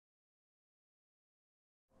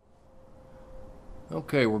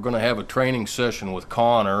Okay, we're going to have a training session with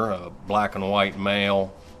Connor, a black and white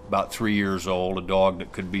male, about 3 years old, a dog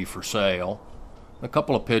that could be for sale. A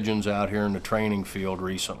couple of pigeons out here in the training field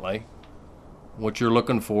recently. What you're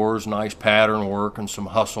looking for is nice pattern work and some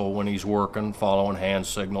hustle when he's working, following hand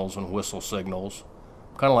signals and whistle signals.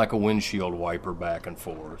 Kind of like a windshield wiper back and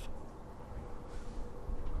forth.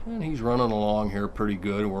 And he's running along here pretty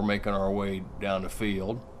good. We're making our way down the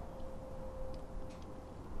field.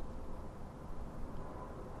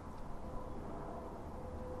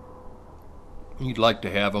 You'd like to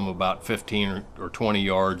have them about 15 or 20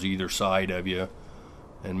 yards either side of you,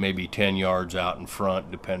 and maybe 10 yards out in front,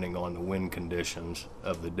 depending on the wind conditions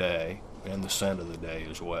of the day and the scent of the day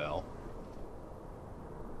as well.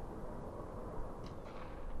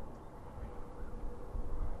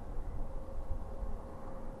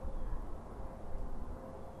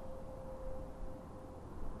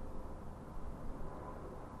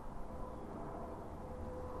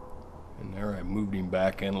 And there I moved him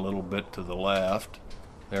back in a little bit to the left.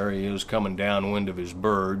 There he is coming downwind of his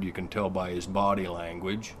bird. You can tell by his body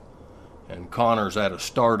language. And Connor's at a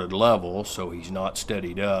started level, so he's not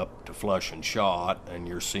steadied up to flush and shot, and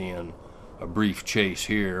you're seeing a brief chase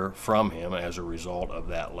here from him as a result of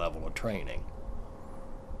that level of training.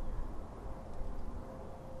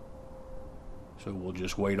 So we'll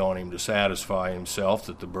just wait on him to satisfy himself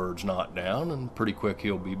that the bird's not down, and pretty quick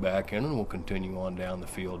he'll be back in, and we'll continue on down the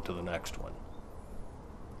field to the next one.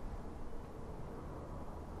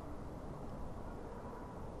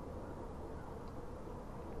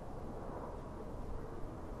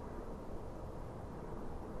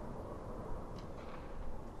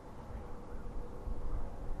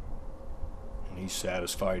 He's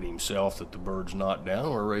satisfied himself that the bird's not down.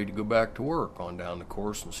 We're ready to go back to work on down the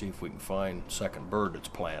course and see if we can find a second bird that's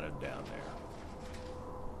planted down there.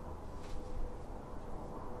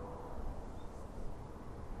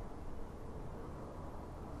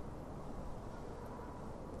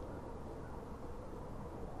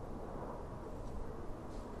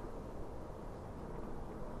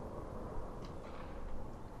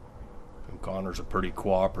 Connor's a pretty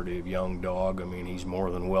cooperative young dog. I mean, he's more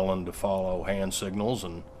than willing to follow hand signals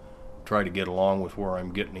and try to get along with where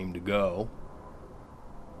I'm getting him to go.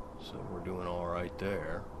 So we're doing all right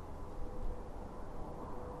there.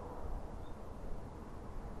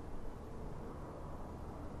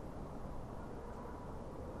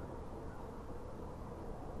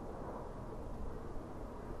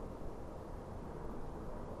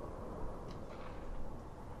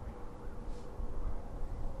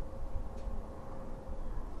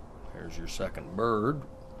 There's your second bird,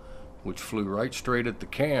 which flew right straight at the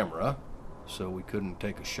camera, so we couldn't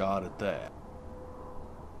take a shot at that.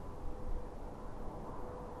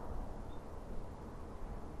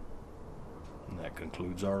 And that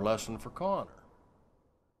concludes our lesson for Connor.